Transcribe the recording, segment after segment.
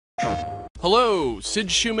Hello, Sid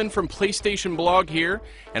Schumann from PlayStation Blog here,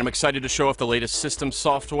 and I'm excited to show off the latest system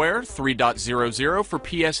software, 3.00 for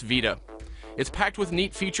PS Vita. It's packed with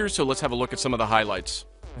neat features, so let's have a look at some of the highlights.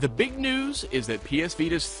 The big news is that PS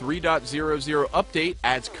Vita's 3.00 update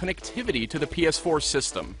adds connectivity to the PS4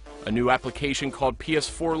 system. A new application called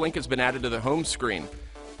PS4 Link has been added to the home screen.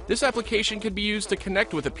 This application can be used to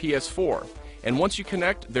connect with a PS4, and once you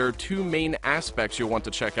connect, there are two main aspects you'll want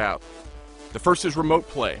to check out. The first is Remote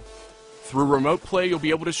Play. Through Remote Play, you'll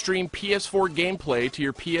be able to stream PS4 gameplay to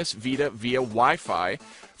your PS Vita via Wi-Fi,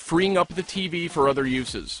 freeing up the TV for other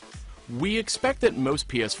uses. We expect that most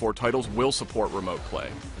PS4 titles will support Remote Play.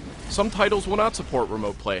 Some titles will not support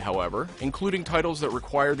Remote Play, however, including titles that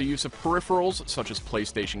require the use of peripherals such as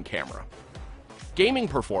PlayStation Camera. Gaming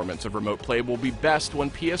performance of Remote Play will be best when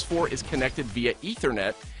PS4 is connected via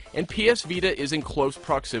Ethernet and PS Vita is in close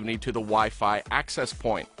proximity to the Wi-Fi access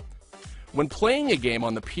point. When playing a game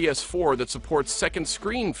on the PS4 that supports second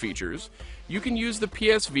screen features, you can use the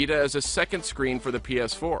PS Vita as a second screen for the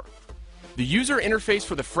PS4. The user interface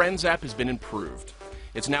for the Friends app has been improved.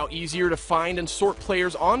 It's now easier to find and sort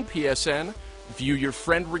players on PSN, view your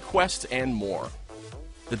friend requests, and more.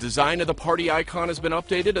 The design of the party icon has been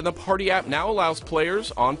updated, and the party app now allows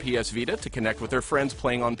players on PS Vita to connect with their friends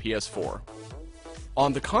playing on PS4.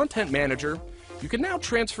 On the Content Manager, you can now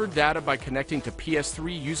transfer data by connecting to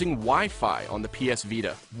PS3 using Wi-Fi on the PS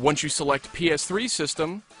Vita. Once you select PS3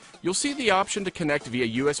 system, you'll see the option to connect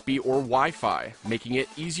via USB or Wi-Fi, making it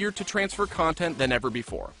easier to transfer content than ever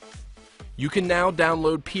before. You can now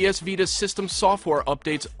download PS Vita's system software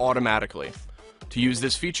updates automatically. To use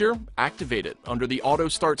this feature, activate it under the Auto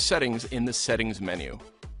Start settings in the Settings menu.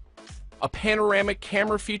 A panoramic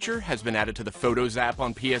camera feature has been added to the Photos app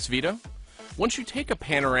on PS Vita. Once you take a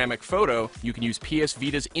panoramic photo, you can use PS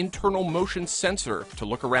Vita's internal motion sensor to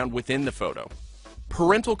look around within the photo.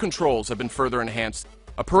 Parental controls have been further enhanced.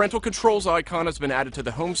 A parental controls icon has been added to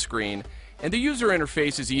the home screen, and the user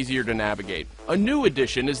interface is easier to navigate. A new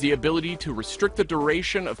addition is the ability to restrict the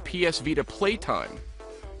duration of PS Vita playtime.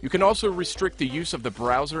 You can also restrict the use of the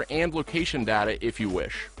browser and location data if you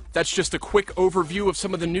wish. That's just a quick overview of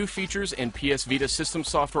some of the new features in PS Vita System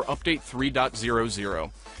Software Update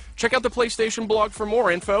 3.00. Check out the PlayStation blog for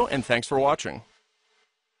more info, and thanks for watching.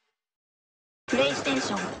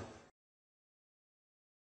 PlayStation